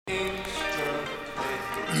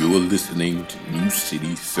You're listening to New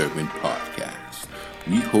City Servant Podcast.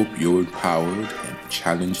 We hope you're empowered and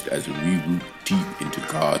challenged as we root deep into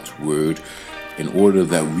God's Word in order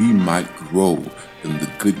that we might grow in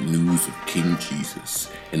the good news of King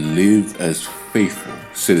Jesus and live as faithful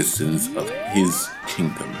citizens of His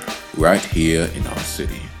kingdom right here in our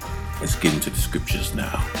city. Let's get into the scriptures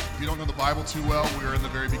now. If you don't know the Bible too well, we're in the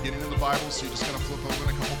very beginning of the Bible, so you're just going to flip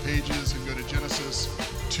open a couple pages and go to Genesis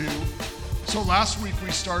 2. So last week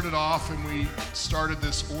we started off and we started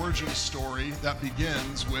this origin story that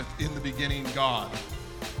begins with, in the beginning, God.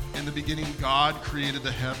 In the beginning, God created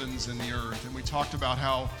the heavens and the earth. And we talked about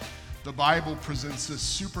how the Bible presents this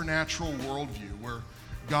supernatural worldview where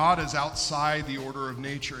God is outside the order of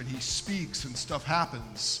nature and He speaks and stuff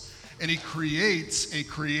happens. And He creates a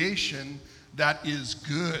creation that is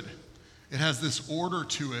good. It has this order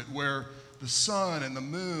to it where the sun and the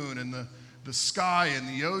moon and the sky and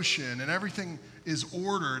the ocean and everything is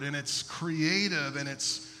ordered and it's creative and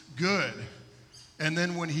it's good. And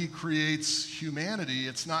then when He creates humanity,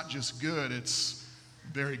 it's not just good, it's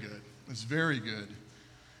very good. It's very good.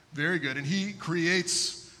 Very good. And He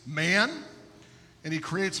creates man, and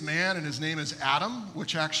his name is Adam,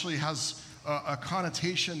 which actually has a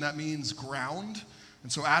connotation that means ground.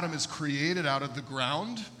 And so Adam is created out of the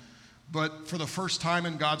ground, but for the first time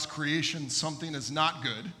in God's creation, something is not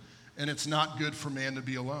good, and it's not good for man to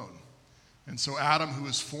be alone. And so Adam, who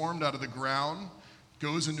is formed out of the ground,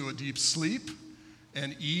 goes into a deep sleep,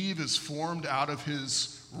 and Eve is formed out of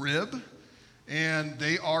his rib, and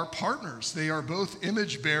they are partners. They are both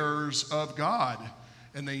image bearers of God,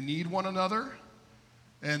 and they need one another,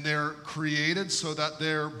 and they're created so that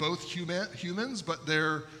they're both humans, but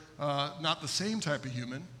they're not the same type of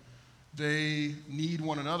human. They need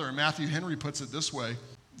one another. And Matthew Henry puts it this way: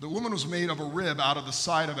 the woman was made of a rib out of the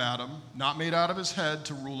side of Adam, not made out of his head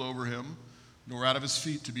to rule over him, nor out of his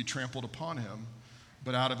feet to be trampled upon him,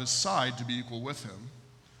 but out of his side to be equal with him,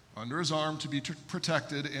 under his arm to be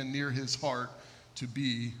protected, and near his heart to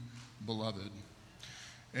be beloved.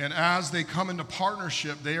 And as they come into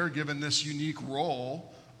partnership, they are given this unique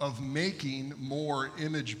role of making more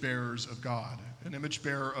image bearers of God. An image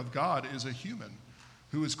bearer of God is a human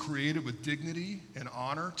who is created with dignity and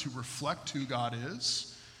honor to reflect who God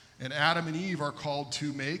is. And Adam and Eve are called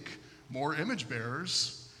to make more image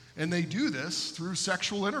bearers, and they do this through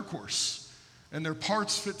sexual intercourse. And their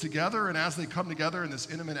parts fit together, and as they come together in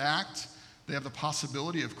this intimate act, they have the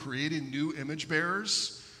possibility of creating new image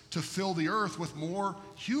bearers to fill the earth with more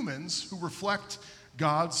humans who reflect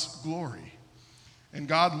God's glory. And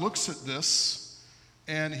God looks at this,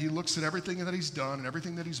 and He looks at everything that He's done and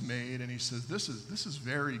everything that He's made, and He says, this is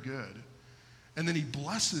very good. And then He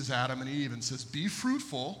blesses Adam and Eve and says, be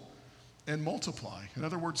fruitful and multiply. In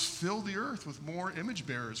other words, fill the earth with more image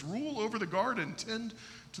bearers. Rule over the garden, tend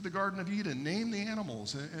to the Garden of Eden, name the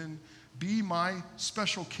animals, and be my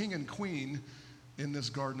special king and queen in this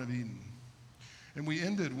Garden of Eden. And we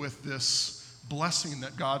ended with this blessing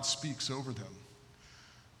that God speaks over them.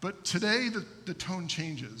 But today the tone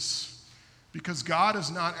changes, because God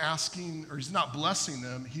is not asking, or He's not blessing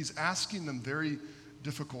them, He's asking them very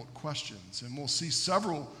difficult questions. And we'll see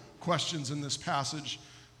several questions in this passage,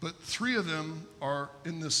 but three of them are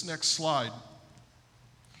in this next slide.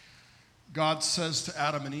 God says to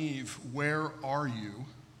Adam and Eve, where are you?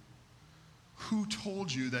 Who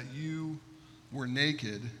told you that you were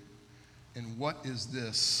naked? And what is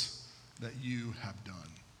this that you have done?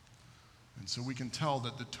 And so we can tell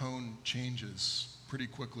that the tone changes pretty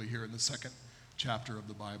quickly here in the second chapter of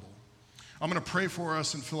the Bible. I'm going to pray for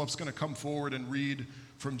us, and Philip's going to come forward and read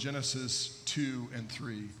from Genesis 2 and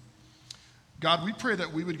 3. God, we pray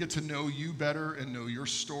that we would get to know You better and know Your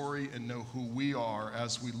story and know who we are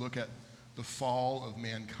as we look at the fall of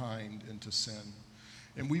mankind into sin.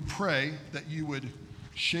 And we pray that You would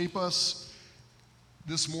shape us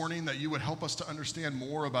this morning, that You would help us to understand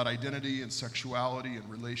more about identity and sexuality and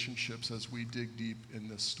relationships as we dig deep in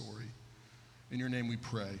this story. In Your name we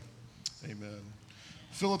pray. Amen.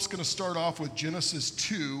 Philip's going to start off with Genesis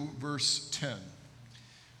 2, verse 10.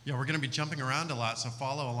 Yeah, we're going to be jumping around a lot, so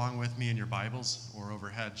follow along with me in your Bibles or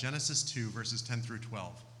overhead. Genesis 2, verses 10 through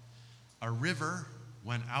 12. A river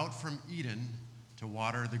went out from Eden to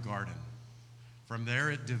water the garden. From there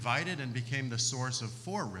it divided and became the source of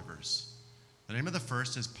 4 rivers. The name of the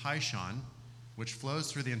first is Pishon, which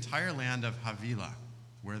flows through the entire land of Havilah,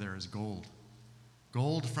 where there is gold.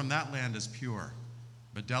 Gold from that land is pure.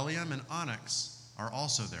 Bdellium and onyx are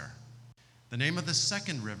also there. The name of the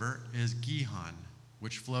second river is Gihon,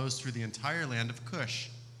 which flows through the entire land of Cush.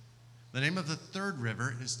 The name of the third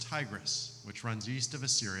river is Tigris, which runs east of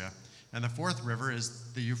Assyria, and the fourth river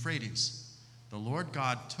is the Euphrates. the Lord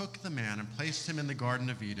God took the man and placed him in the Garden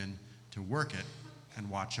of Eden to work it and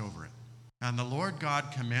watch over it. And the Lord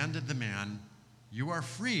God commanded the man, "You are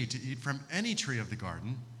free to eat from any tree of the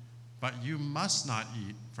garden, but you must not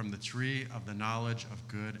eat from the tree of the knowledge of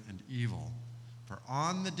good and evil. For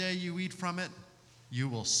on the day you eat from it, you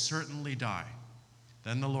will certainly die."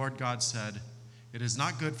 Then the Lord God said, "It is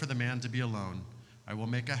not good for the man to be alone. I will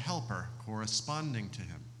make a helper corresponding to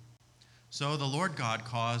him." So the Lord God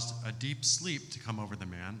caused a deep sleep to come over the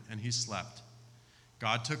man, and he slept.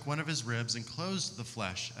 God took one of his ribs and closed the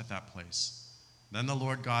flesh at that place. Then the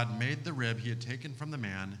Lord God made the rib he had taken from the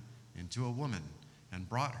man into a woman and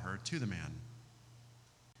brought her to the man.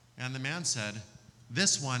 And the man said,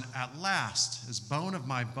 "This one at last is bone of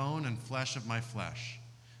my bone and flesh of my flesh.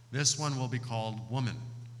 This one will be called woman,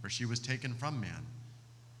 for she was taken from man.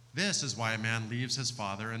 This is why a man leaves his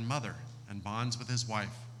father and mother and bonds with his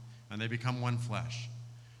wife, and they become one flesh.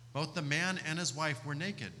 Both the man and his wife were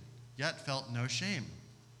naked, yet felt no shame.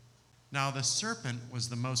 Now the serpent was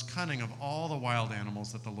the most cunning of all the wild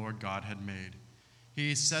animals that the Lord God had made.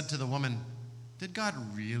 He said to the woman, 'Did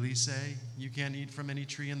God really say you can't eat from any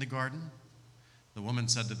tree in the garden?' The woman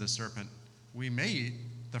said to the serpent, 'We may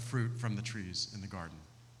eat the fruit from the trees in the garden.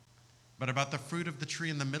 But about the fruit of the tree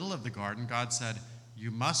in the middle of the garden, God said,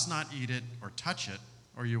 "You must not eat it or touch it,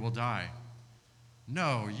 or you will die."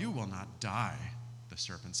 'No, you will not die,' the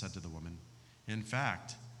serpent said to the woman. 'In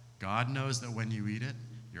fact, God knows that when you eat it,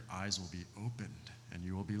 your eyes will be opened, and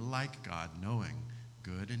you will be like God, knowing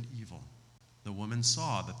good and evil.' The woman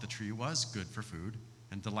saw that the tree was good for food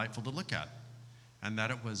and delightful to look at, and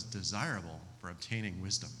that it was desirable for obtaining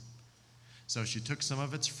wisdom. So she took some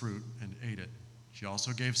of its fruit and ate it. She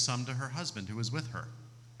also gave some to her husband who was with her,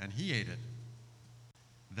 and he ate it.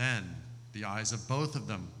 Then the eyes of both of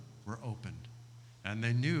them were opened, and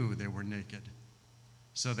they knew they were naked.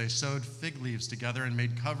 So they sewed fig leaves together and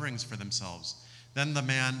made coverings for themselves. Then the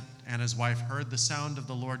man and his wife heard the sound of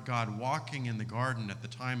the Lord God walking in the garden at the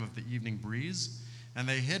time of the evening breeze, and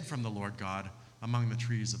they hid from the Lord God among the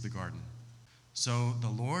trees of the garden. So the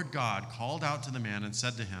Lord God called out to the man and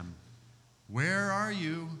said to him, 'Where are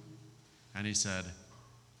you?' And he said,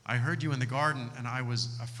 'I heard you in the garden, and I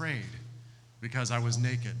was afraid, because I was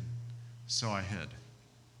naked, so I hid.'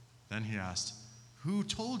 Then he asked, 'Who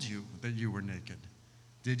told you that you were naked?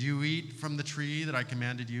 Did you eat from the tree that I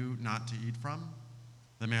commanded you not to eat from?'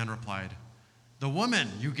 The man replied, 'The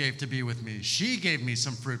woman you gave to be with me, she gave me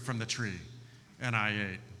some fruit from the tree, and I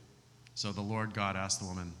ate.' So the Lord God asked the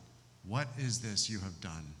woman, 'What is this you have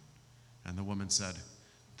done?' And the woman said,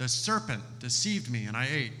 'The serpent deceived me, and I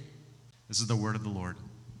ate.' This is the word of the Lord.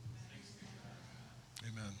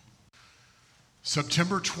 Amen.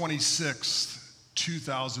 September 26th,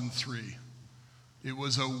 2003. It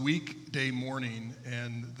was a weekday morning,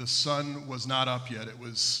 and the sun was not up yet. It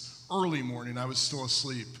was early morning. I was still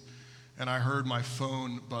asleep, and I heard my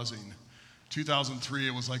phone buzzing. 2003,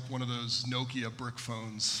 it was like one of those Nokia brick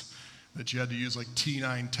phones that you had to use like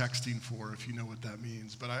T9 texting for, if you know what that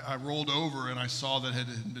means. But I rolled over, and I saw that it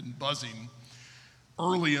had been buzzing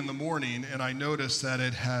early in the morning, and I noticed that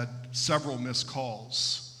it had several missed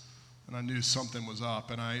calls, and I knew something was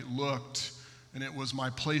up. And I looked, and it was my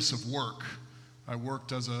place of work. I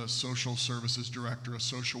worked as a social services director, a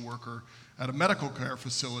social worker at a medical care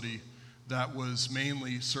facility that was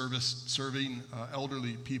mainly serving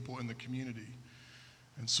elderly people in the community.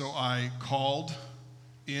 And so I called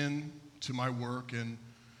in to my work, and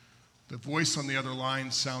the voice on the other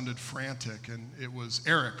line sounded frantic, and it was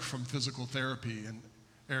Eric from physical therapy. And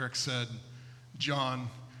Eric said, "John,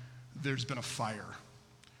 there's been a fire.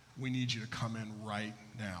 We need you to come in right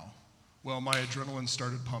now." Well, my adrenaline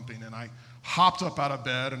started pumping, and I hopped up out of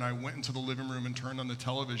bed, and I went into the living room and turned on the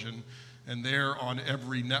television, and there on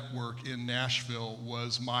every network in Nashville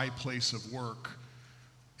was my place of work,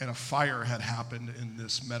 and a fire had happened in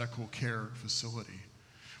this medical care facility.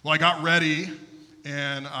 Well, I got ready,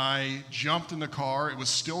 and I jumped in the car. It was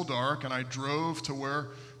still dark, and I drove to where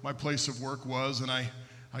my place of work was, and I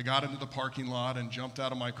got into the parking lot and jumped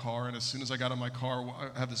out of my car, and as soon as I got in my car,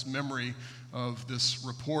 I have this memory of this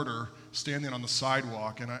reporter standing on the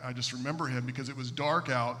sidewalk, and I just remember him because it was dark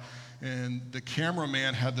out, and the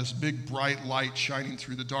cameraman had this big bright light shining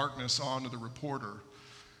through the darkness onto the reporter.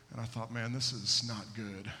 And I thought, man, this is not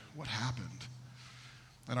good. What happened?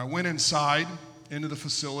 And I went inside into the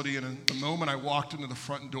facility, and the moment I walked into the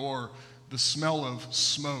front door, the smell of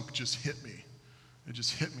smoke just hit me. It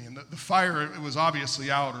just hit me. And the fire, it was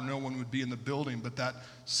obviously out, or no one would be in the building, but that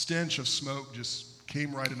stench of smoke just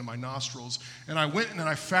came right into my nostrils. And I went and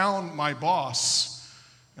I found my boss,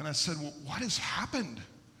 and I said, "Well, what has happened?"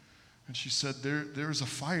 And she said, there was a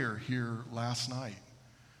fire here last night.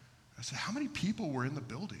 I said, how many people were in the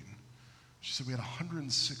building? She said, we had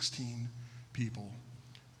 116 people,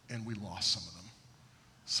 and we lost some of them.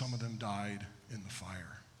 Some of them died in the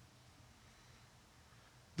fire.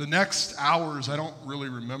 The next hours, I don't really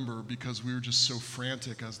remember because we were just so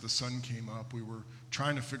frantic as the sun came up. We were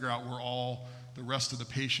trying to figure out where all the rest of the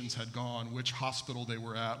patients had gone, which hospital they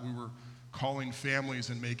were at. We were calling families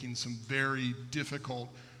and making some very difficult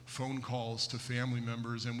phone calls to family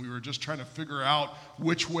members, and we were just trying to figure out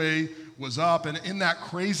which way was up. And in that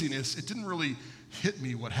craziness, it didn't really hit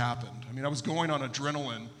me what happened. I mean, I was going on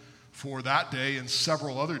adrenaline for that day and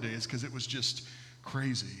several other days because it was just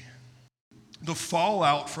crazy. The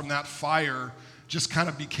fallout from that fire just kind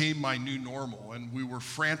of became my new normal, and we were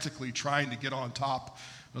frantically trying to get on top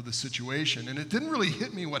of the situation. And it didn't really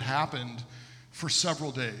hit me what happened for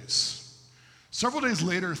several days. Several days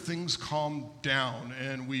later, things calmed down,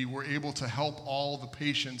 and we were able to help all the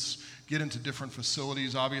patients get into different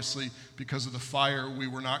facilities. Obviously, because of the fire, we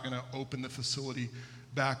were not going to open the facility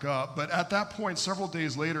back up. But at that point, several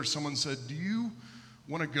days later, someone said, do you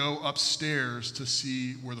want to go upstairs to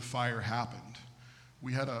see where the fire happened?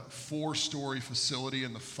 We had a 4-story facility,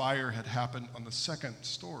 and the fire had happened on the 2nd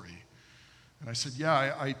story. And I said,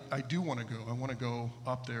 yeah, I do want to go. I want to go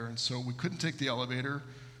up there. And so we couldn't take the elevator.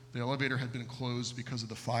 The elevator had been closed because of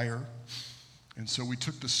the fire. And so we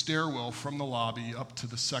took the stairwell from the lobby up to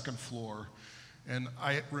the 2nd floor. And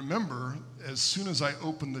I remember as soon as I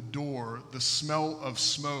opened the door, the smell of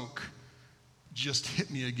smoke just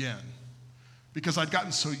hit me again. Because I'd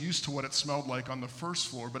gotten so used to what it smelled like on the 1st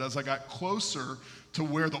floor. But as I got closer to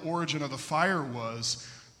where the origin of the fire was,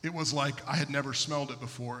 it was like I had never smelled it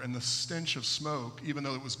before. And the stench of smoke, even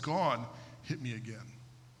though it was gone, hit me again.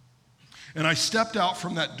 And I stepped out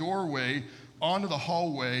from that doorway onto the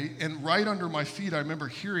hallway, and right under my feet, I remember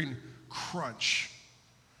hearing crunch.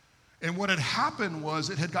 And what had happened was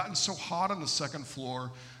it had gotten so hot on the 2nd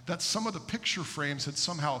floor that some of the picture frames had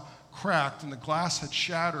somehow cracked and the glass had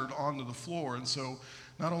shattered onto the floor. And so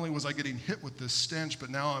not only was I getting hit with this stench, but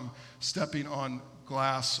now I'm stepping on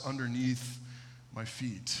glass underneath my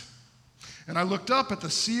feet. And I looked up at the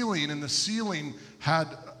ceiling, and the ceiling had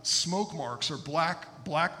smoke marks or black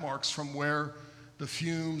marks from where the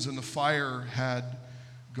fumes and the fire had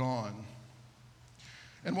gone.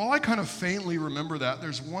 And while I kind of faintly remember that,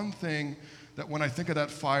 there's one thing that when I think of that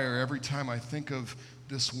fire, every time I think of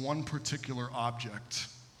this one particular object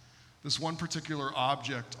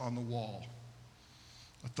on the wall,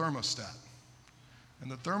 a thermostat.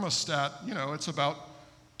 And the thermostat, it's about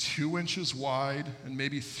 2 inches wide and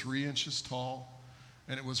maybe 3 inches tall.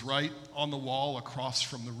 And it was right on the wall across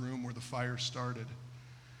from the room where the fire started.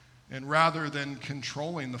 And rather than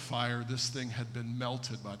controlling the fire, this thing had been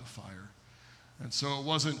melted by the fire. And so it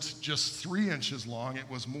wasn't just 3 inches long, it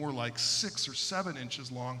was more like 6 or 7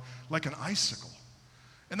 inches long, like an icicle.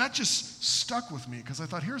 And that just stuck with me because I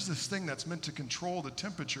thought, here's this thing that's meant to control the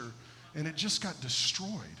temperature, and it just got destroyed.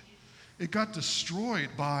 It got destroyed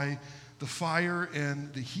by the fire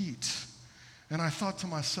and the heat. And I thought to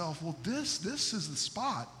myself, well, this is the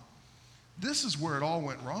spot. This is where it all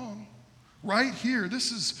went wrong. Right here,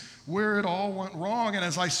 this is where it all went wrong. And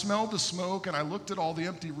as I smelled the smoke and I looked at all the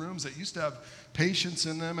empty rooms that used to have patients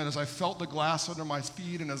in them, and as I felt the glass under my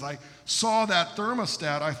feet, and as I saw that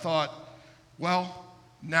thermostat, I thought, well,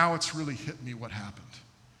 now it's really hit me what happened.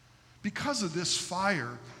 Because of this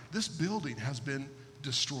fire, this building has been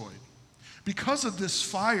destroyed. Because of this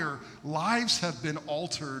fire, lives have been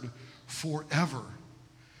altered forever.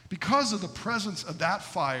 Because of the presence of that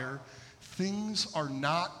fire, things are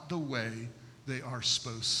not the way they are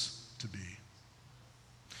supposed to be.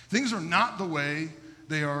 Things are not the way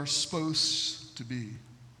they are supposed to be.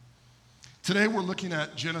 Today we're looking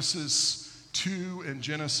at Genesis 2 and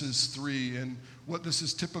Genesis 3, and what this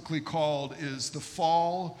is typically called is the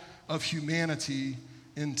fall of humanity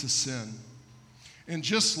into sin. And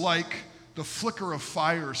just like the flicker of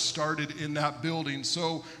fire started in that building,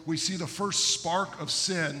 so we see the first spark of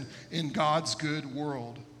sin in God's good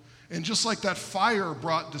world. And just like that fire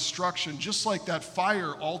brought destruction, just like that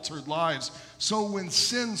fire altered lives, so when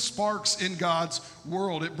sin sparks in God's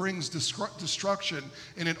world, it brings destruction,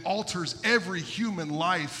 and it alters every human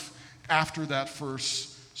life after that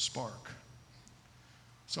first spark.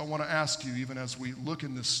 So I want to ask you, even as we look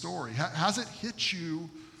in this story, has it hit you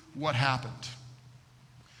what happened?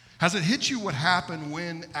 Has it hit you what happened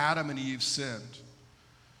when Adam and Eve sinned?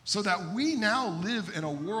 So that we now live in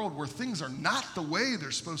a world where things are not the way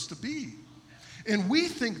they're supposed to be. And we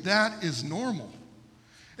think that is normal.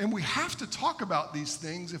 And we have to talk about these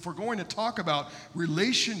things if we're going to talk about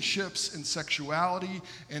relationships and sexuality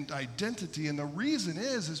and identity. And the reason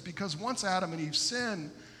is because once Adam and Eve sinned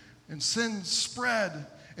and sin spread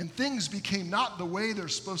and things became not the way they're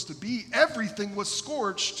supposed to be, everything was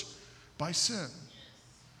scorched by sin.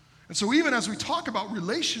 And so even as we talk about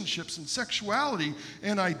relationships and sexuality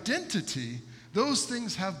and identity, those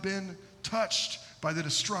things have been touched by the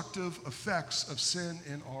destructive effects of sin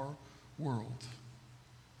in our world.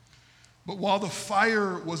 But while the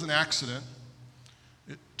fire was an accident,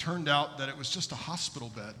 it turned out that it was just a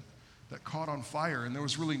hospital bed that caught on fire, and there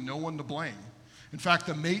was really no one to blame. In fact,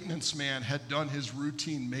 the maintenance man had done his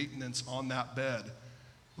routine maintenance on that bed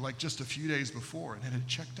like just a few days before, and it had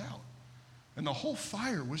checked out. And the whole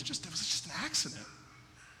fire was just an accident.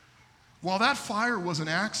 While that fire was an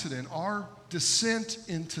accident, our descent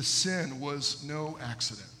into sin was no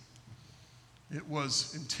accident. It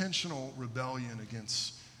was intentional rebellion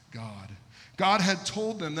against God. God had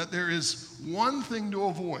told them that there is one thing to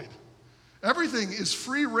avoid. Everything is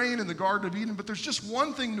free reign in the Garden of Eden, but there's just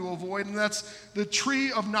one thing to avoid, and that's the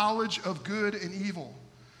tree of knowledge of good and evil.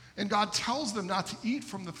 And God tells them not to eat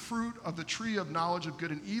from the fruit of the tree of knowledge of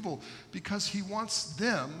good and evil because he wants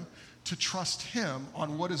them to trust him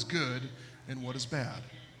on what is good and what is bad.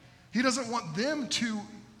 He doesn't want them to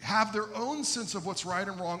have their own sense of what's right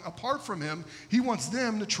and wrong apart from him. He wants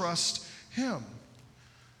them to trust him.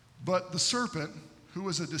 But the serpent, who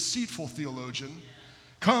is a deceitful theologian,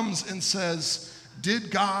 comes and says,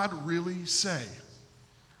 did God really say?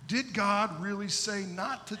 Did God really say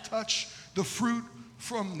not to touch the fruit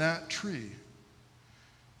from that tree?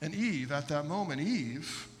 And Eve, at that moment,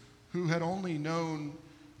 Eve, who had only known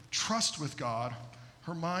trust with God,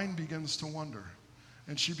 her mind begins to wonder.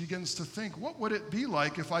 And she begins to think, what would it be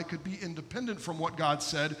like if I could be independent from what God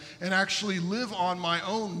said and actually live on my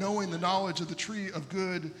own, knowing the knowledge of the tree of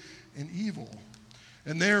good and evil?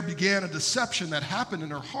 And there began a deception that happened in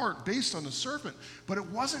her heart based on the serpent. But it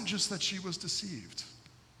wasn't just that she was deceived.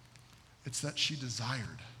 It's that she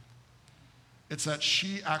desired. It's that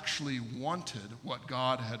she actually wanted what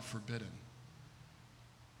God had forbidden.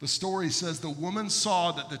 The story says the woman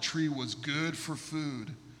saw that the tree was good for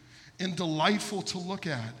food and delightful to look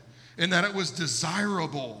at, and that it was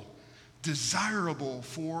desirable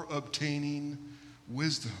for obtaining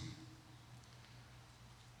wisdom.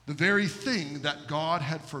 The very thing that God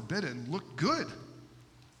had forbidden looked good.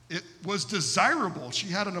 It was desirable. She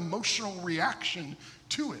had an emotional reaction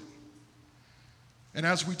to it. And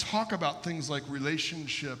as we talk about things like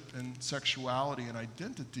relationship and sexuality and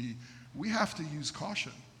identity, we have to use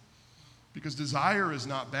caution. Because desire is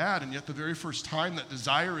not bad, and yet the very first time that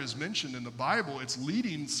desire is mentioned in the Bible, it's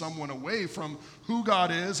leading someone away from who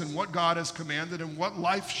God is and what God has commanded and what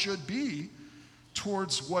life should be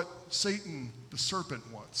towards what Satan, the serpent,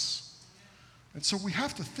 wants. And so we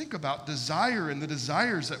have to think about desire and the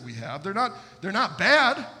desires that we have. They're not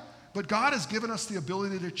bad, but God has given us the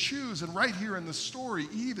ability to choose. And right here in the story,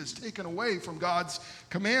 Eve is taken away from God's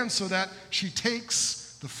command so that she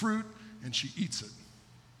takes the fruit and she eats it.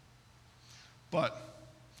 But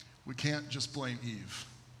we can't just blame Eve.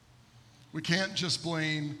 We can't just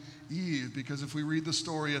blame Eve, because if we read the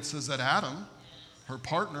story, it says that Adam, her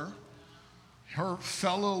partner, her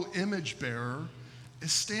fellow image bearer,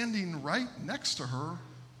 is standing right next to her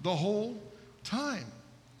the whole time.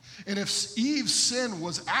 And if Eve's sin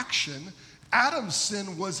was action, Adam's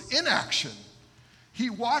sin was inaction. He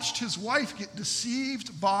watched his wife get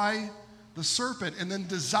deceived by the serpent and then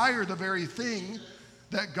desire the very thing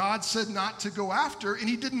that God said not to go after, and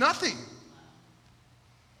he did nothing.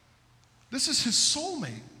 This is his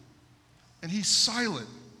soulmate, and he's silent.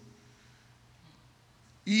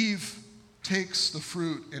 Eve takes the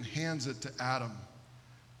fruit and hands it to Adam,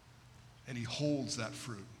 and he holds that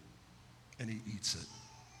fruit, and he eats it.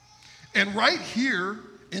 And right here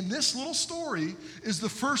in this little story is the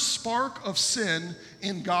first spark of sin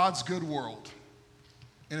in God's good world,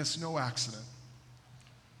 and it's no accident.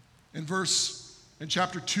 In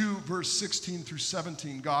chapter 2, verse 16 through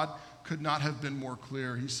 17, God could not have been more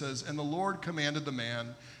clear. He says, and the Lord commanded the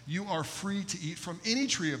man, you are free to eat from any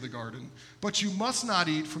tree of the garden, but you must not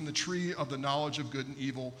eat from the tree of the knowledge of good and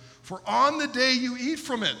evil, for on the day you eat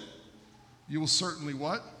from it, you will certainly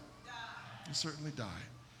what? Die. You'll certainly die.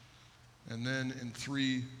 And then in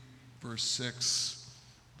 3, verse 6,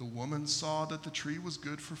 the woman saw that the tree was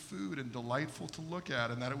good for food and delightful to look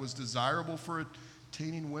at, and that it was desirable for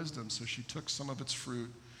attaining wisdom. So she took some of its fruit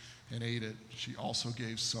and ate it. She also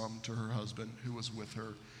gave some to her husband who was with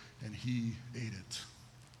her, and he ate it.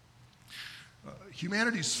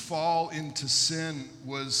 Humanity's fall into sin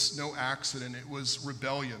was no accident. It was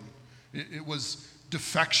rebellion. It was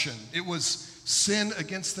defection. It was sin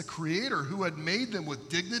against the Creator who had made them with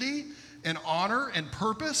dignity and honor and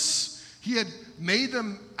purpose. He had made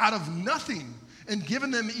them out of nothing and given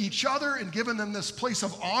them each other and given them this place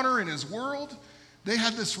of honor in his world. They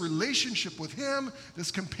had this relationship with him,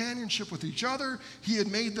 this companionship with each other. He had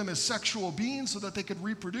made them as sexual beings so that they could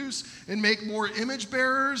reproduce and make more image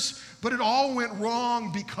bearers. But it all went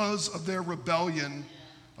wrong because of their rebellion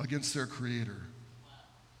against their Creator.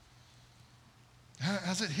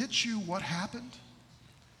 Has it hit you what happened?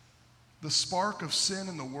 The spark of sin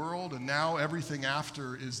in the world, and now everything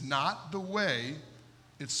after is not the way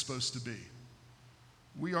it's supposed to be.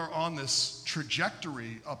 We are on this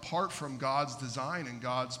trajectory apart from God's design and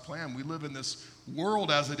God's plan. We live in this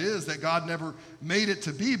world as it is that God never made it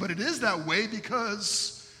to be, but it is that way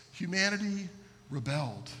because humanity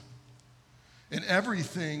rebelled. And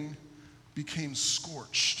everything became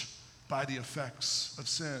scorched by the effects of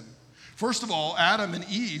sin. First of all, Adam and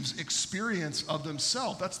Eve's experience of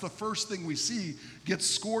themselves, that's the first thing we see, gets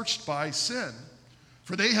scorched by sin.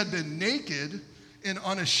 For they had been naked and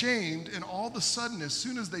unashamed, and all of a sudden, as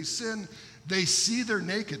soon as they sin, they see their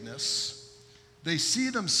nakedness, they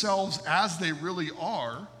see themselves as they really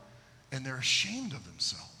are, and they're ashamed of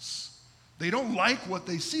themselves. They don't like what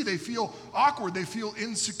they see. They feel awkward. They feel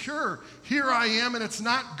insecure. Here I am, and it's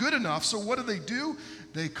not good enough. So what do?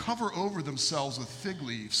 They cover over themselves with fig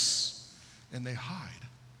leaves, and they hide.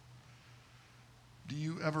 Do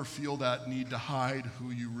you ever feel that need to hide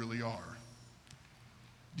who you really are?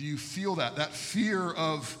 Do you feel that fear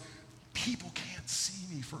of people can't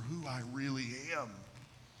see me for who I really am?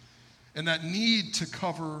 And that need to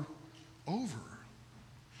cover over.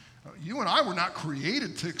 You and I were not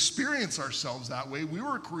created to experience ourselves that way. We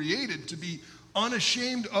were created to be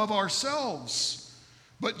unashamed of ourselves.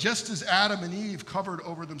 But just as Adam and Eve covered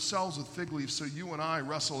over themselves with fig leaves, so you and I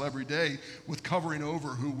wrestle every day with covering over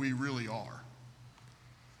who we really are.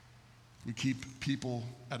 We keep people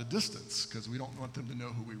at a distance because we don't want them to know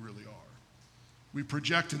who we really are. We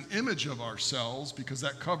project an image of ourselves because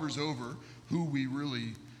that covers over who we really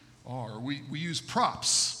are. We use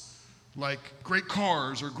props like great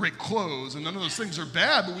cars or great clothes, and none of those things are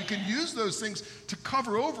bad, but we can use those things to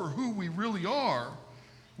cover over who we really are.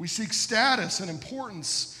 We seek status and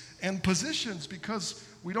importance and positions because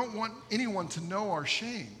we don't want anyone to know our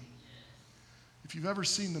shame. If you've ever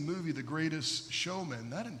seen the movie The Greatest Showman,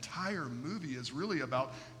 that entire movie is really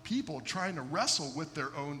about people trying to wrestle with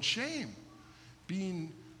their own shame.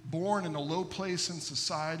 Being born in a low place in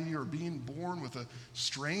society or being born with a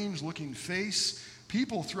strange looking face.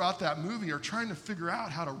 People throughout that movie are trying to figure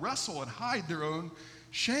out how to wrestle and hide their own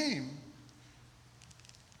shame.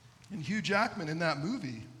 And Hugh Jackman in that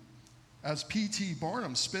movie, as P.T.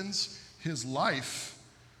 Barnum, spends his life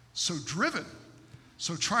so driven,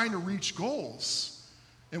 so trying to reach goals.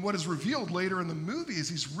 And what is revealed later in the movie is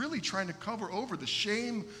he's really trying to cover over the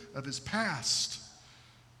shame of his past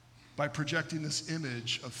by projecting this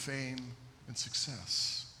image of fame and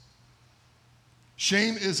success.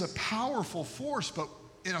 Shame is a powerful force, but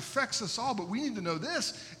it affects us all. But we need to know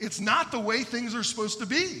this: it's not the way things are supposed to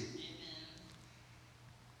be.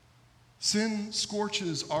 Sin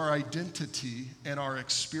scorches our identity and our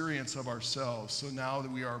experience of ourselves. So now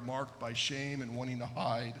that we are marked by shame and wanting to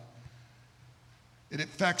hide, it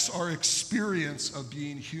affects our experience of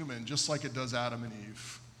being human, just like it does Adam and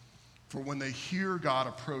Eve. For when they hear God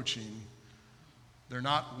approaching, they're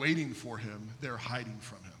not waiting for him, they're hiding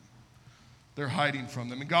from him. They're hiding from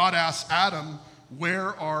them. And God asks Adam,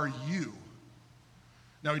 "Where are you?"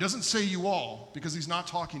 Now, he doesn't say you all, because he's not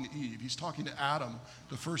talking to Eve. He's talking to Adam,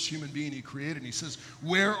 the first human being he created. And he says,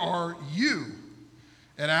 "Where are you?"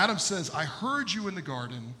 And Adam says, "I heard you in the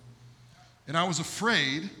garden, and I was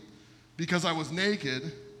afraid because I was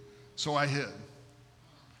naked, so I hid."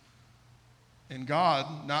 And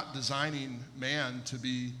God, not designing man to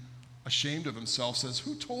be ashamed of himself, says,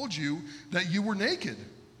 "Who told you that you were naked?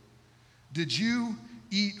 Did you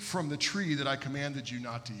eat from the tree that I commanded you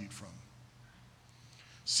not to eat from?"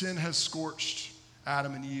 Sin has scorched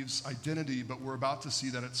Adam and Eve's identity, but we're about to see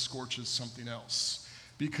that it scorches something else.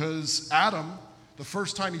 Because Adam, the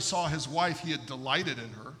first time he saw his wife, he had delighted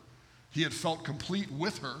in her. He had felt complete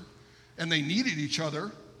with her, and they needed each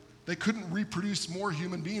other. They couldn't reproduce more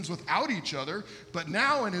human beings without each other. But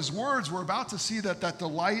now in his words, we're about to see that that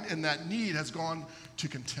delight and that need has gone to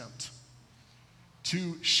contempt.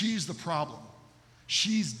 To she's the problem.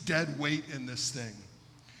 She's dead weight in this thing.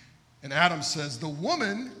 And Adam says, "The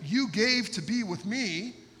woman you gave to be with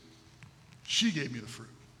me, she gave me the fruit.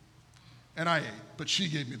 And I ate, but she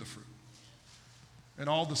gave me the fruit." And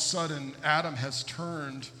all of a sudden, Adam has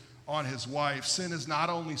turned on his wife. Sin has not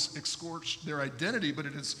only scorched their identity, but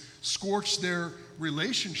it has scorched their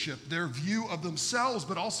relationship, their view of themselves,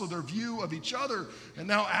 but also their view of each other. And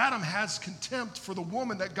now Adam has contempt for the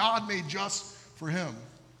woman that God made just for him.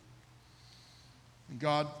 And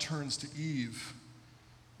God turns to Eve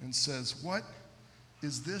and says, "What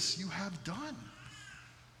is this you have done?"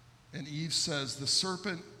 And Eve says, "The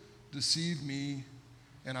serpent deceived me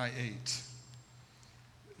and I ate."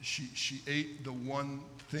 She ate the one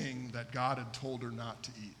thing that God had told her not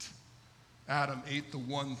to eat. Adam ate the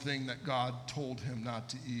one thing that God told him not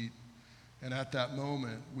to eat. And at that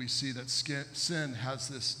moment, we see that sin has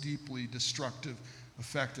this deeply destructive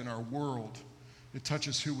effect in our world. It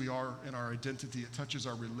touches who we are in our identity. It touches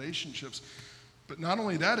our relationships. But not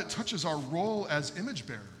only that, it touches our role as image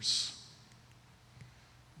bearers.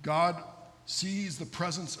 God sees the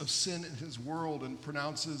presence of sin in his world and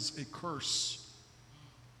pronounces a curse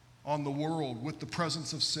on the world with the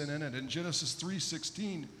presence of sin in it. In Genesis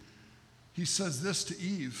 3:16, he says this to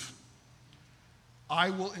Eve: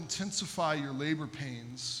 "I will intensify your labor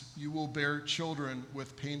pains. You will bear children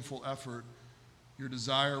with painful effort. Your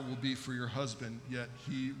desire will be for your husband, yet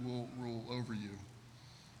he will rule over you."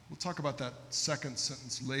 We'll talk about that second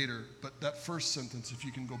sentence later, but that first sentence, if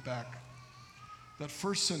you can go back. That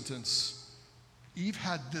first sentence, Eve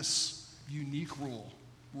had this unique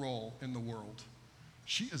role in the world.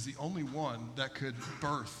 She is the only one that could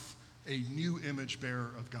birth a new image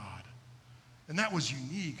bearer of God. And that was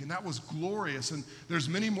unique, and that was glorious. And there's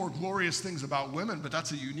many more glorious things about women, but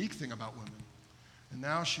that's a unique thing about women. And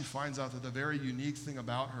now she finds out that the very unique thing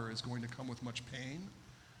about her is going to come with much pain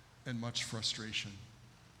and much frustration.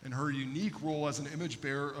 And her unique role as an image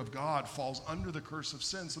bearer of God falls under the curse of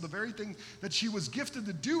sin. So the very thing that she was gifted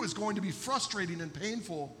to do is going to be frustrating and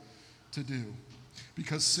painful to do,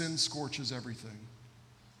 because sin scorches everything.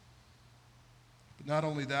 But not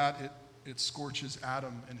only that, it scorches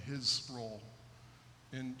Adam and his role.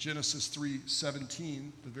 In Genesis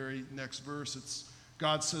 3:17, the very next verse,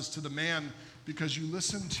 God says to the man, "Because you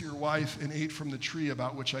listened to your wife and ate from the tree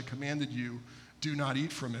about which I commanded you, do not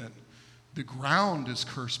eat from it. The ground is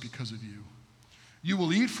cursed because of you. You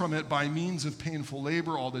will eat from it by means of painful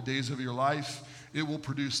labor all the days of your life. It will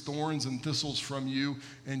produce thorns and thistles from you,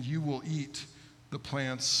 and you will eat the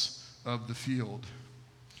plants of the field."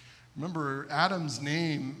 Remember, Adam's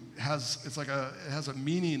name has a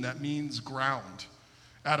meaning that means ground.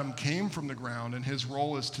 Adam came from the ground, and his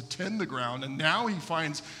role is to tend the ground. And now he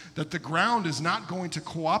finds that the ground is not going to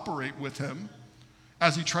cooperate with him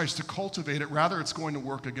as he tries to cultivate it. Rather, it's going to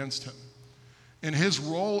work against him. And his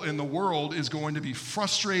role in the world is going to be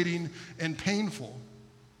frustrating and painful.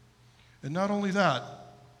 And not only that,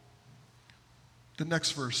 the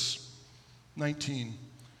next verse, 19,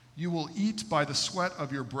 "You will eat by the sweat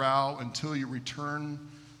of your brow until you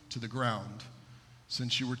return to the ground.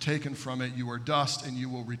 Since you were taken from it, you are dust, and you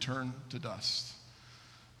will return to dust."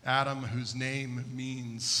 Adam, whose name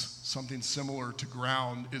means something similar to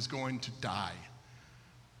ground, is going to die,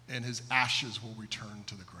 and his ashes will return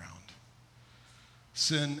to the ground.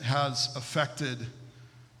 Sin has affected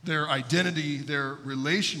their identity, their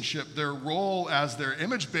relationship, their role as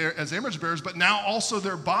image bearers, but now also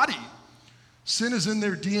their body. Sin is in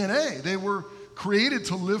their DNA. They were created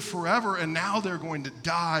to live forever, and now they're going to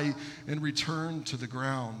die and return to the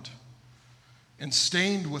ground. And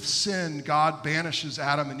stained with sin, God banishes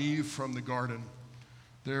Adam and Eve from the garden.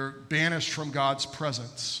 They're banished from God's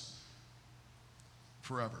presence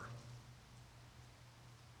forever.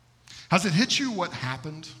 Has it hit you what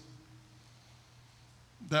happened?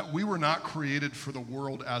 That we were not created for the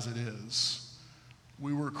world as it is.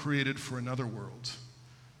 We were created for another world,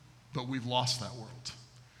 but we've lost that world.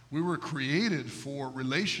 We were created for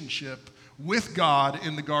relationship with God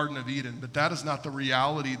in the Garden of Eden, but that is not the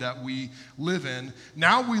reality that we live in.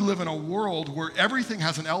 Now we live in a world where everything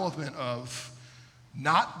has an element of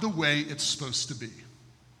not the way it's supposed to be.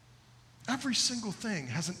 Every single thing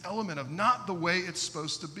has an element of not the way it's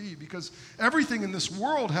supposed to be, because everything in this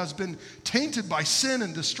world has been tainted by sin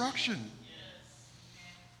and destruction.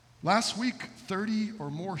 Last week, 30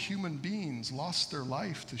 or more human beings lost their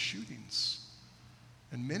life to shootings.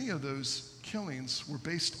 And many of those killings were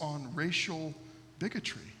based on racial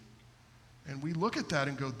bigotry. And we look at that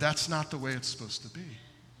and go, that's not the way it's supposed to be.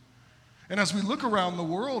 And as we look around the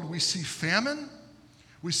world, we see famine,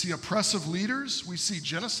 we see oppressive leaders, we see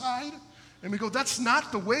genocide, and we go, that's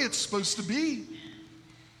not the way it's supposed to be.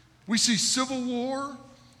 We see civil war,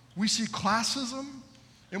 we see classism,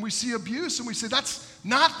 and we see abuse, and we say, that's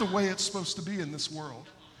not the way it's supposed to be in this world.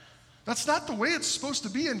 That's not the way it's supposed to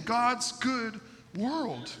be in God's good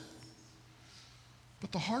world.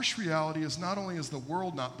 But the harsh reality is not only is the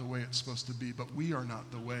world not the way it's supposed to be, but we are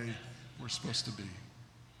not the way we're supposed to be.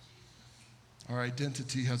 Our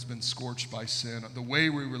identity has been scorched by sin. The way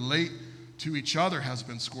we relate to each other has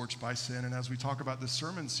been scorched by sin. And as we talk about this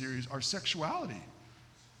sermon series, our sexuality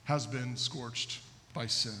has been scorched by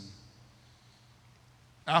sin.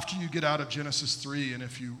 After you get out of Genesis 3, and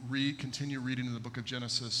if you continue reading in the book of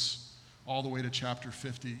Genesis all the way to chapter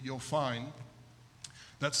 50, you'll find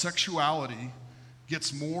that sexuality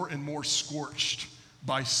gets more and more scorched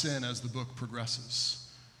by sin as the book progresses.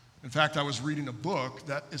 In fact, I was reading a book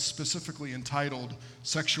that is specifically entitled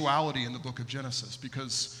Sexuality in the Book of Genesis,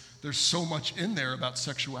 because there's so much in there about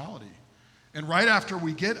sexuality. And right after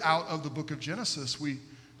we get out of the book of Genesis, we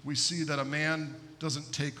see that a man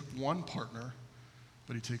doesn't take one partner,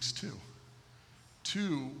 but he takes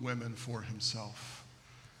two women for himself.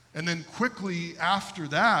 And then quickly after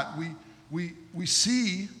that, we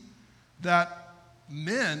see that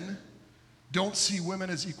men don't see women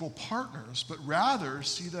as equal partners, but rather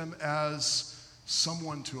see them as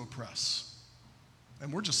someone to oppress.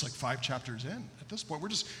 And we're just like 5 chapters in at this point. We're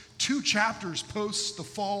just 2 chapters post the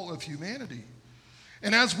fall of humanity.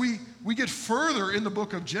 And as we get further in the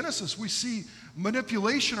book of Genesis, we see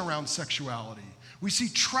manipulation around sexuality. We see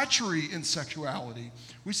treachery in sexuality.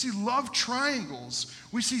 We see love triangles.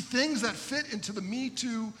 We see things that fit into the Me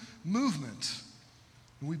Too movement.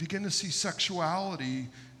 And we begin to see sexuality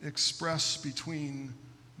expressed between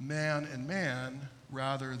man and man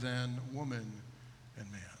rather than woman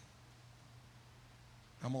and man.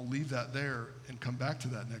 I'm going to leave that there and come back to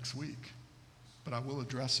that next week, but I will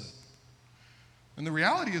address it. And the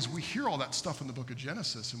reality is we hear all that stuff in the book of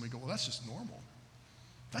Genesis and we go, well, that's just normal.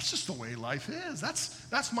 That's just the way life is.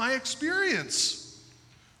 That's my experience.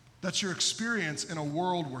 That's your experience in a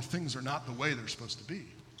world where things are not the way they're supposed to be.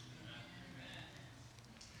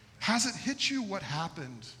 Has it hit you what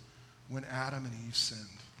happened when Adam and Eve sinned?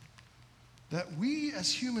 That we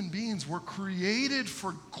as human beings were created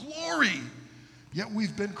for glory, yet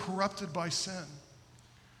we've been corrupted by sin.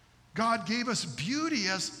 God gave us beauty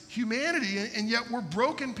as humanity, and yet we're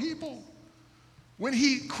broken people. When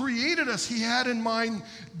he created us, he had in mind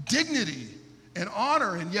dignity and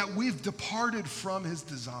honor, and yet we've departed from his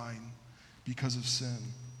design because of sin.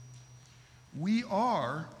 We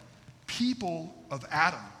are people of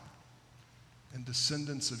Adam and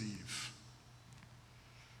descendants of Eve.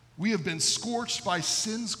 We have been scorched by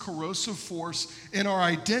sin's corrosive force in our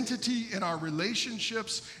identity, in our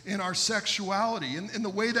relationships, in our sexuality, in the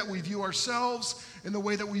way that we view ourselves, in the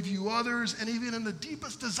way that we view others, and even in the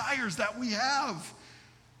deepest desires that we have.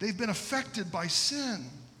 They've been affected by sin.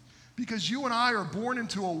 Because you and I are born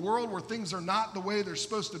into a world where things are not the way they're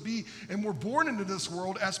supposed to be, and we're born into this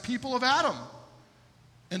world as people of Adam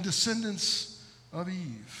and descendants of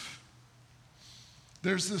Eve.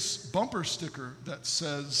 There's this bumper sticker that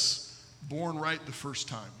says, "Born right the first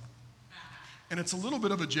time." And it's a little bit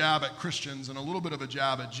of a jab at Christians and a little bit of a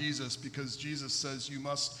jab at Jesus, because Jesus says you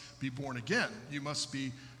must be born again. You must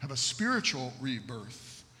have a spiritual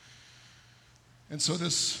rebirth. And so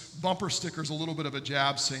this bumper sticker is a little bit of a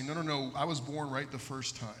jab saying, no, I was born right the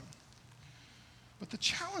first time. But the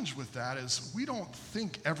challenge with that is we don't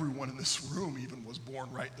think everyone in this room even was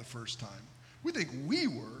born right the first time. We think we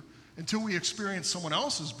were, until we experience someone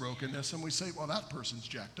else's brokenness and we say, well, that person's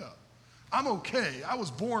jacked up. I'm okay. I was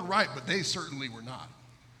born right, but they certainly were not.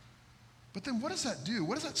 But then what does that do?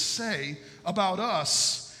 What does that say about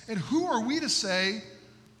us? And who are we to say,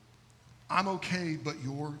 I'm okay, but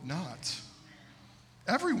you're not?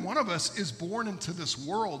 Every one of us is born into this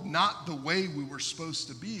world not the way we were supposed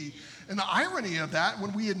to be. And the irony of that,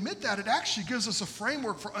 when we admit that, it actually gives us a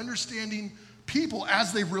framework for understanding people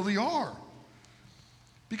as they really are.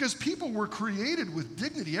 Because people were created with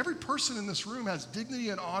dignity. Every person in this room has dignity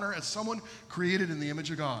and honor as someone created in the image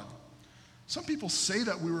of God. Some people say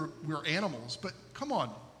that we're animals, but come on.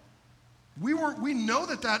 We know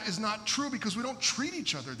that is not true because we don't treat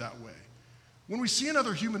each other that way. When we see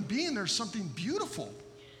another human being, there's something beautiful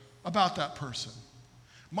about that person.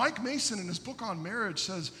 Mike Mason, in his book on marriage,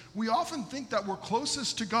 says, we often think that we're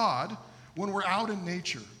closest to God when we're out in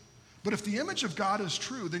nature. But if the image of God is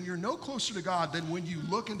true, then you're no closer to God than when you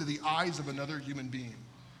look into the eyes of another human being.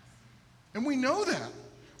 And we know that.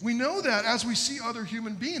 We know that as we see other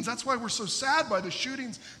human beings. That's why we're so sad by the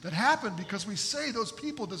shootings that happen, because we say those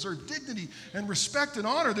people deserve dignity and respect and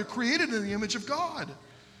honor. They're created in the image of God.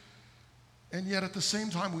 And yet at the same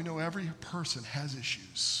time, we know every person has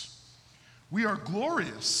issues. We are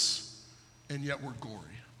glorious, and yet we're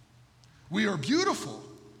gory. We are beautiful,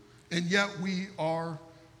 and yet we are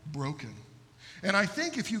broken. And I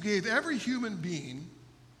think if you gave every human being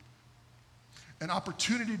an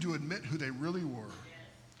opportunity to admit who they really were,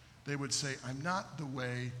 they would say, I'm not the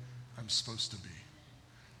way I'm supposed to be.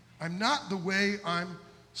 I'm not the way I'm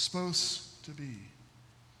supposed to be.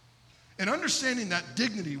 And understanding that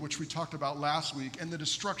dignity, which we talked about last week, and the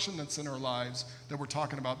destruction that's in our lives that we're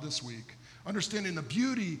talking about this week, understanding the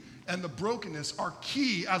beauty and the brokenness are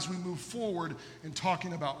key as we move forward in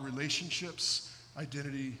talking about relationships,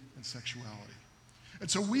 identity, and sexuality. And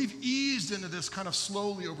so we've eased into this kind of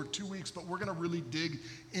slowly over 2 weeks, but we're going to really dig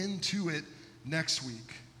into it next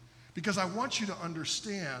week, because I want you to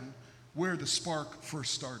understand where the spark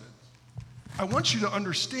first started. I want you to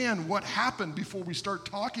understand what happened before we start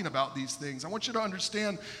talking about these things. I want you to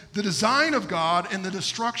understand the design of God and the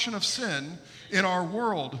destruction of sin in our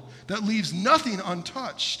world that leaves nothing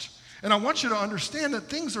untouched. And I want you to understand that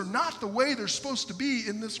things are not the way they're supposed to be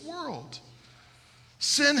in this world.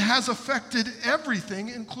 Sin has affected everything,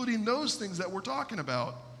 including those things that we're talking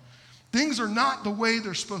about. Things are not the way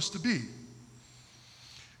they're supposed to be.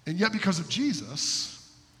 And yet, because of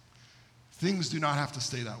Jesus, things do not have to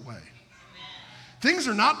stay that way. Things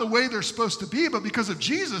are not the way they're supposed to be, but because of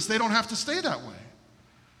Jesus, they don't have to stay that way.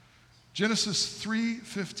 Genesis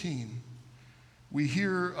 3:15, we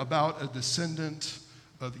hear about a descendant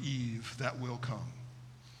of Eve that will come.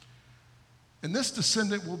 And this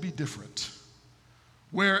descendant will be different.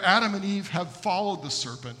 Where Adam and Eve have followed the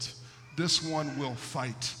serpent, this one will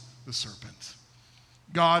fight the serpent.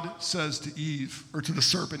 God says to Eve, or to the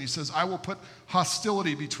serpent, he says, I will put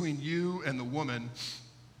hostility between you and the woman,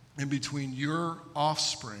 and between your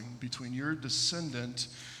offspring, between your descendant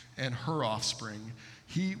and her offspring.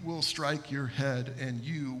 He will strike your head, and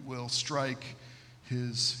you will strike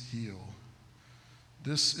his heel.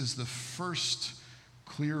 This is the first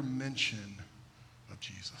clear mention of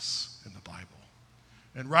Jesus in the Bible.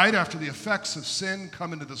 And right after the effects of sin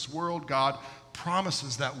come into this world, God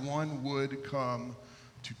promises that one would come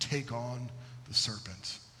to take on the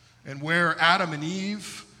serpent. And where Adam and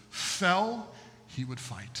Eve fell, he would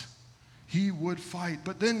fight. He would fight.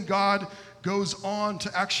 But then God goes on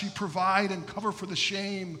to actually provide and cover for the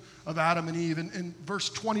shame of Adam and Eve. In verse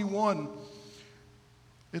 21,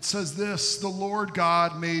 it says this, the Lord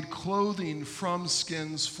God made clothing from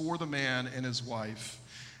skins for the man and his wife,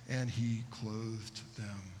 and he clothed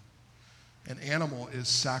them. An animal is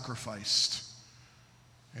sacrificed,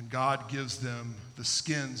 and God gives them the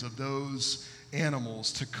skins of those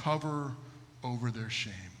animals to cover over their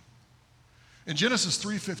shame. In Genesis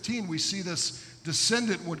 3:15, we see this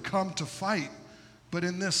descendant would come to fight, but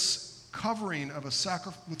in this covering of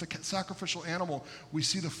with a sacrificial animal, we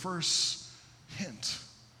see the first hint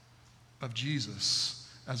of Jesus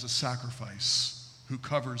as a sacrifice who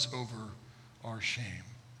covers over our shame.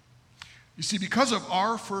 You see, because of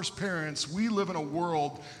our first parents, we live in a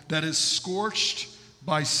world that is scorched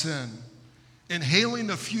by sin, inhaling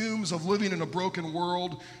the fumes of living in a broken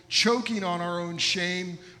world, choking on our own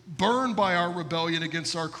shame, burned by our rebellion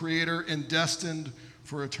against our Creator, and destined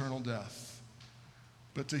for eternal death.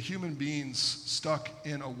 But to human beings stuck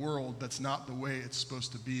in a world that's not the way it's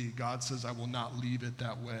supposed to be, God says, I will not leave it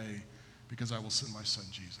that way, because I will send my son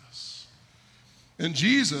Jesus. And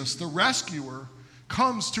Jesus, the rescuer,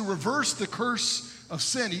 comes to reverse the curse of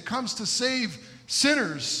sin. He comes to save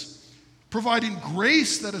sinners, providing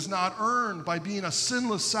grace that is not earned by being a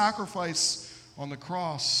sinless sacrifice on the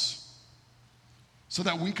cross, so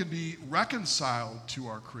that we could be reconciled to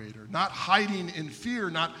our Creator, not hiding in fear,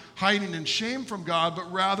 not hiding in shame from God, but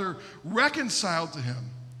rather reconciled to Him,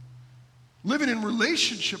 living in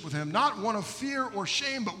relationship with Him, not one of fear or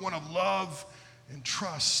shame, but one of love and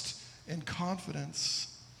trust and confidence,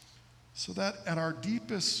 so that at our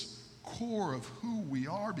deepest core of who we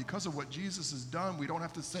are, because of what Jesus has done, we don't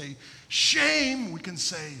have to say shame, we can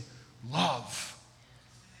say love.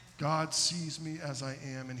 God sees me as I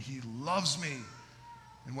am, and He loves me.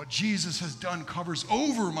 And what Jesus has done covers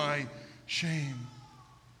over my shame.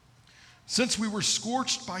 Since we were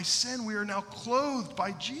scorched by sin, we are now clothed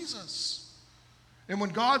by Jesus. And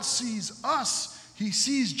when God sees us, He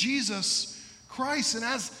sees Jesus Christ. And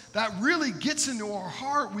as that really gets into our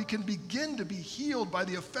heart, we can begin to be healed by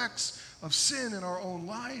the effects of sin in our own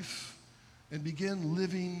life and begin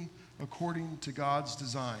living according to God's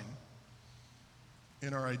design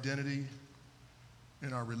in our identity,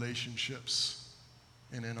 in our relationships,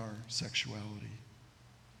 and in our sexuality.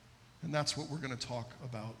 And that's what we're going to talk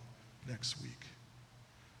about next week.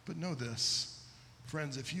 But know this,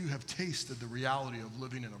 friends, if you have tasted the reality of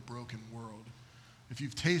living in a broken world, if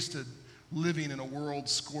you've tasted living in a world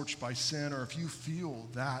scorched by sin, or if you feel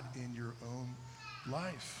that in your own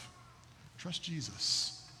life, trust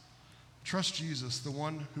Jesus. Trust Jesus, the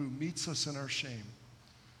one who meets us in our shame,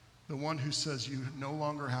 the one who says you no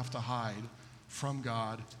longer have to hide from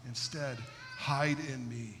God. Instead, hide in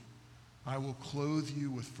me. I will clothe you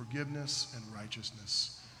with forgiveness and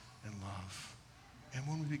righteousness and love. And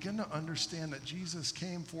when we begin to understand that Jesus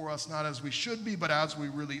came for us not as we should be, but as we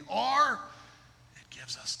really are, it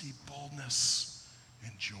gives us deep boldness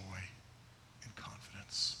and joy and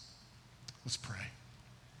confidence. Let's pray.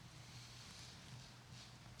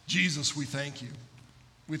 Jesus, we thank you.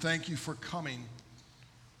 We thank you for coming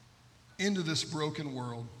into this broken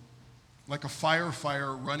world like a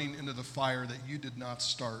firefighter running into the fire that you did not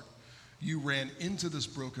start. You ran into this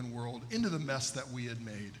broken world, into the mess that we had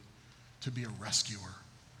made, to be a rescuer.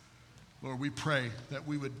 Lord, we pray that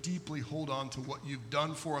we would deeply hold on to what you've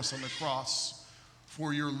done for us on the cross,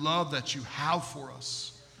 for your love that you have for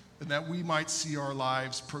us, and that we might see our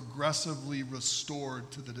lives progressively restored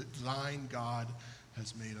to the design God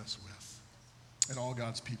has made us with. And all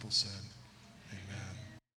God's people said,